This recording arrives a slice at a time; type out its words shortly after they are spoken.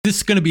this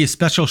is going to be a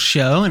special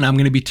show, and I'm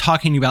going to be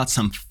talking about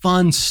some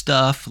fun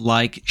stuff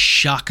like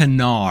Shaka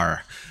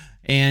Nar.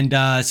 And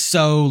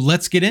so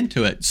let's get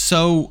into it.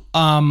 So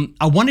I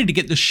wanted to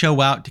get the show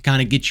out to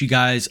kind of get you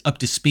guys up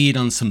to speed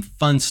on some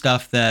fun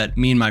stuff that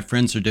me and my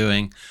friends are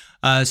doing.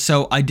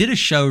 So I did a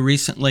show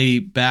recently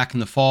back in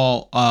the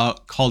fall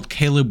called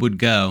Caleb Would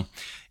Go.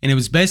 And it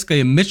was basically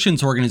a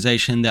missions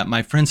organization that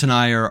my friends and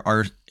I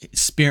are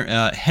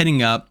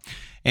heading up.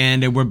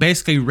 And we're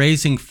basically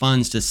raising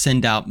funds to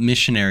send out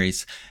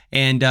missionaries.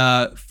 And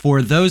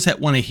for those that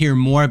want to hear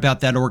more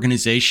about that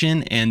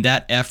organization and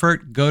that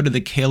effort, go to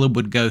the Caleb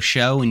Would Go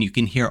show, and you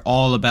can hear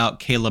all about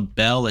Caleb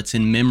Bell. It's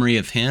in memory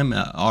of him,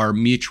 our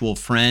mutual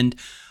friend.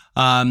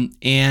 And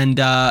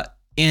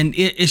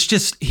it's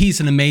just,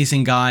 he's an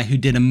amazing guy who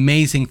did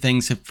amazing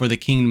things for the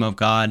kingdom of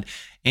God.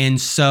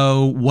 And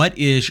so what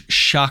is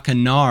Shaka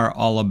Nar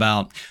all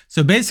about?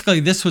 So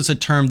basically, this was a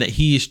term that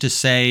he used to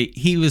say.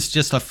 He was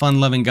just a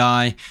fun-loving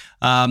guy.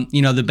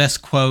 The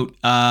best quote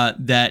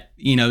that,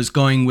 is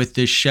going with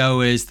this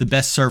show is, the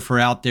best surfer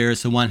out there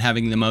is the one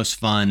having the most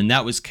fun. And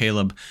that was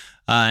Caleb.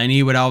 And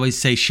he would always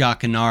say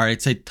Shaka Nar.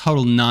 It's a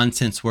total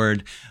nonsense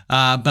word.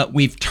 But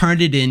we've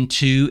turned it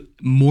into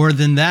more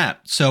than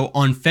that. So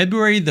on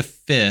February the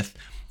 5th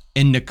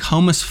in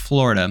Nokomis,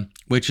 Florida,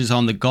 which is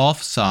on the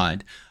Gulf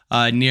side,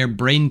 near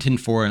Bradenton,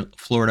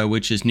 Florida,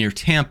 which is near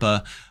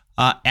Tampa,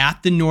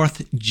 at the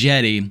North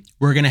Jetty,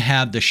 we're going to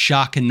have the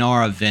Shaka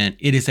Nar event.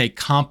 It is a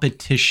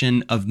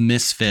competition of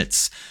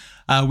misfits.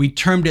 We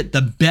termed it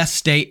the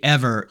best day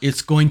ever.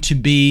 It's going to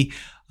be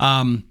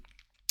a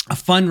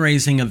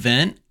fundraising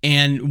event.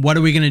 And what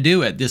are we going to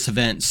do at this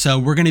event? So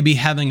we're going to be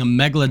having a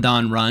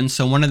megalodon run.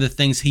 So one of the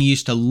things he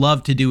used to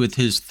love to do with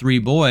his three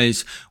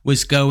boys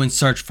was go and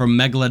search for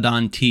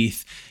megalodon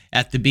teeth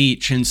at the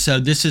beach. And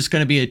so this is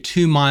going to be a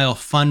 2-mile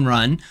fun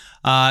run.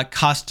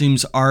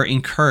 Costumes are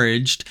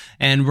encouraged,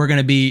 and we're going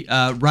to be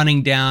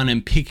running down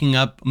and picking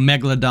up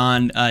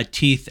megalodon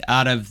teeth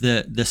out of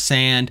the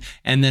sand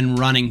and then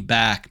running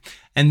back.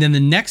 And then the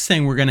next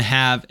thing we're going to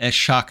have at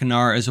Shaka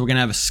Nar is we're going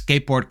to have a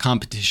skateboard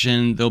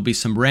competition. There'll be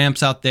some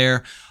ramps out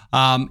there.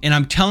 And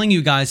I'm telling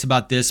you guys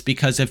about this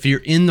because if you're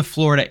in the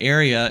Florida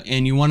area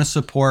and you want to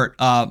support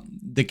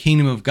the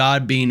kingdom of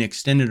God being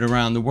extended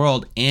around the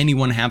world and you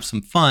want to have some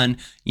fun,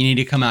 you need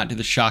to come out to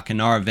the Shaka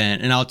Nar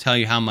event. And I'll tell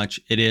you how much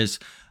it is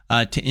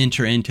to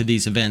enter into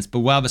these events.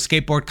 But we'll have a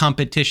skateboard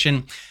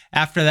competition.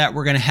 After that,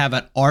 we're going to have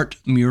an art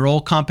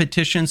mural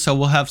competition. So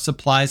we'll have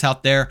supplies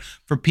out there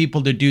for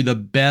people to do the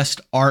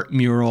best art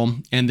mural,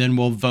 and then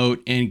we'll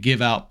vote and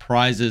give out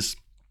prizes.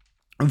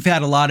 We've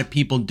had a lot of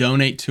people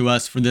donate to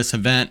us for this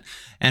event,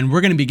 and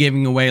we're going to be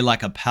giving away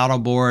like a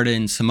paddleboard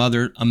and some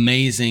other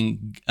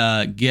amazing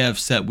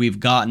gifts that we've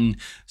gotten.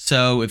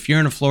 So if you're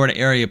in the Florida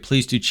area,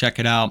 please do check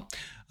it out.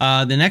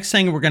 The next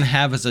thing we're going to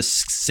have is a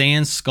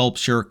sand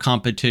sculpture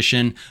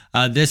competition.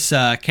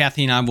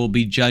 Kathy and I will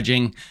be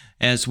judging,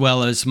 as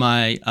well as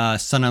my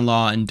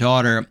son-in-law and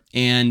daughter.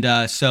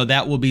 And so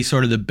that will be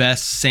sort of the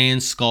best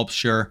sand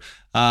sculpture,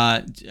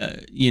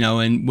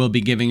 and we'll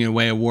be giving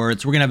away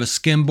awards. We're going to have a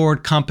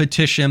skimboard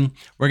competition.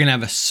 We're going to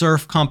have a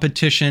surf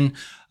competition.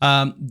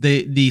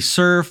 The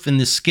surf and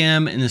the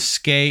skim and the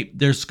skate,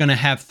 there's going to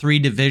have 3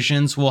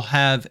 divisions. We'll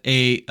have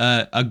a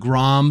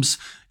Groms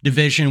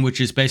division,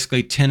 which is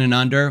basically 10 and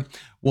under.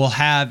 We'll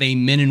have a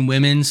men and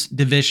women's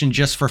division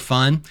just for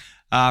fun,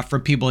 for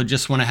people who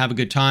just want to have a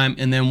good time.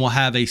 And then we'll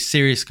have a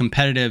serious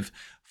competitive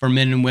for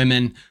men and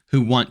women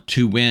who want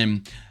to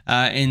win.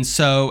 And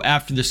so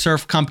after the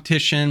surf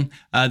competition,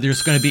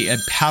 there's going to be a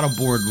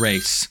paddleboard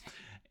race.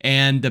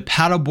 And the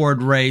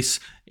paddleboard race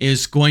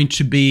is going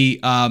to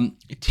be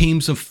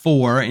teams of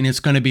 4, and it's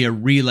going to be a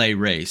relay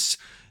race.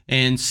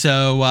 And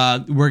so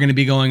we're going to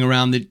be going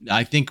around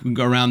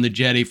around the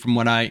jetty, from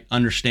what I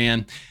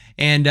understand.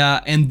 And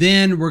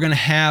then we're going to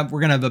have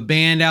a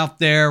band out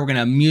there. We're going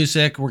to have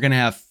music. We're going to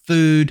have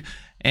food.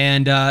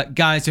 And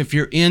guys, if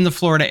you're in the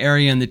Florida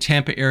area and the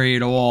Tampa area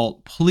at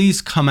all,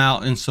 please come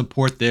out and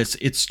support this.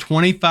 It's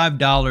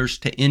 $25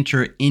 to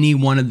enter any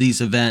one of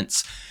these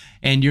events,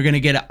 and you're going to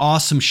get an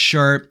awesome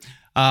shirt.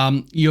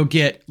 You'll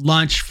get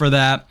lunch for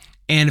that.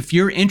 And if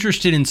you're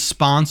interested in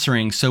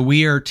sponsoring, so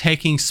we are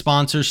taking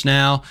sponsors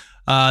now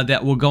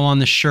that will go on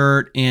the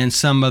shirt and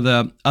some of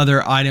the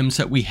other items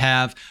that we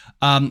have.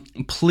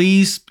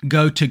 Please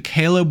go to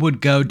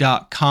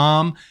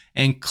calebwoodgo.com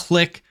and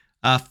click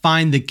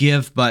find the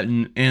give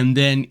button. And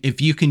then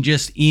if you can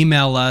just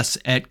email us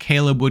at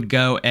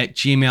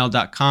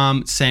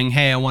calebwoodgo@gmail.com saying,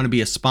 hey, I want to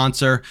be a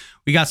sponsor.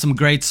 We got some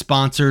great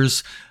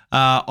sponsors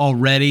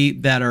already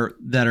that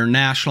are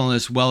national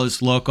as well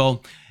as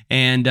local.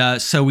 And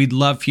so we'd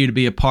love for you to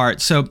be a part.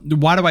 So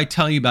why do I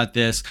tell you about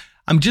this?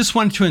 I'm just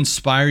wanting to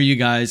inspire you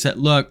guys that,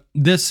 look,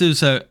 this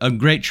is a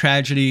great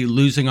tragedy,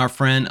 losing our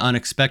friend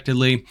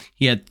unexpectedly.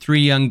 He had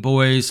 3 young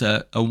boys,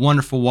 a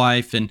wonderful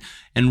wife, and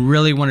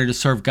really wanted to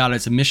serve God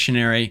as a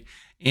missionary.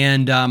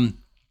 And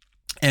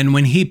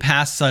when he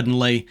passed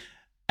suddenly,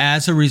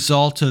 as a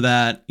result of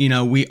that,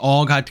 we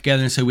all got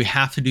together and said we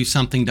have to do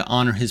something to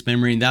honor his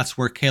memory. And that's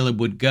where Caleb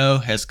Would Go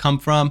has come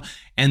from.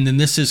 And then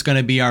this is going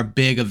to be our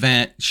big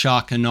event.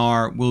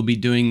 Shakanar will be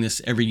doing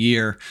this every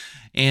year.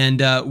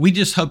 And we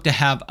just hope to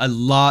have a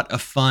lot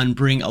of fun,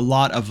 bring a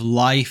lot of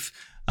life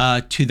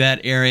to that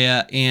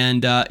area.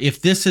 And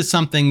if this is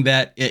something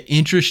that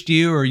interests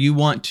you, or you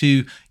want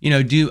to,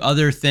 do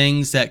other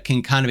things that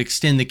can kind of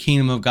extend the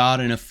kingdom of God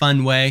in a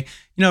fun way,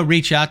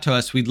 reach out to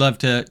us. We'd love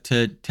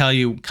to tell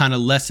you kind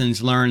of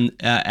lessons learned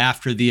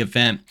after the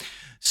event.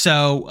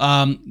 So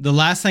the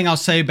last thing I'll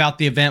say about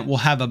the event, we'll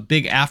have a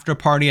big after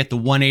party at the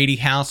 180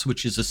 House,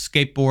 which is a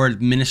skateboard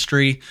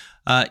ministry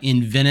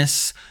in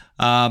Venice,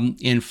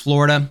 in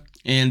Florida,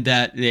 and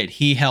that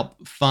he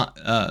helped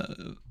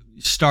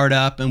start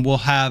up, and we'll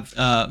have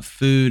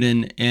food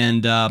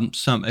and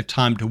some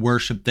time to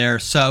worship there.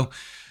 So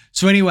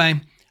anyway,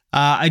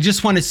 I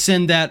just want to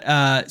send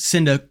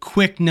a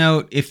quick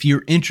note. If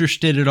you're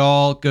interested at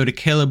all, go to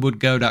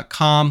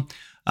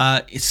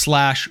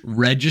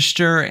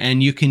calebwoodgo.com/register,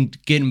 and you can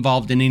get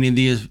involved in any of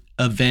these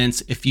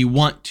events. If you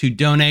want to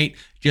donate,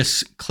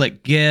 just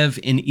click give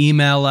and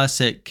email us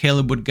at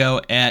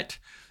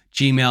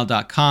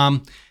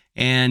calebwoodgo@gmail.com.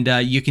 And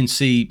you can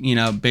see,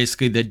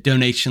 basically the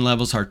donation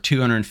levels are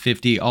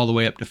 $250 all the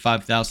way up to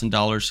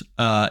 $5,000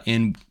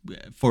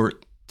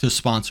 to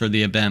sponsor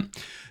the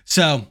event.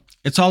 So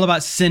it's all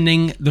about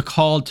sending the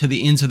call to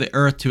the ends of the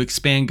earth to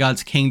expand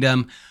God's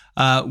kingdom.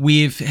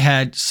 We've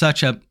had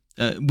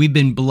we've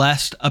been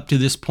blessed up to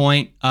this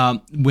point.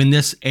 When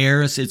this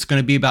airs, it's going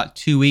to be about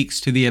 2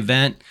 weeks to the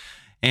event.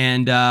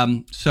 And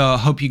so I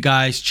hope you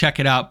guys check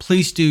it out.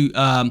 Please do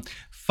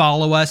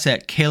follow us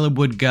at Caleb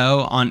Would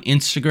Go on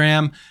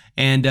Instagram.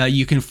 And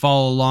you can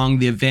follow along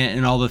the event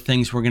and all the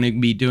things we're going to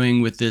be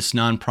doing with this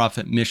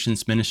nonprofit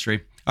missions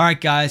ministry. All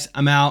right, guys,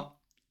 I'm out.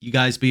 You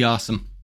guys be awesome.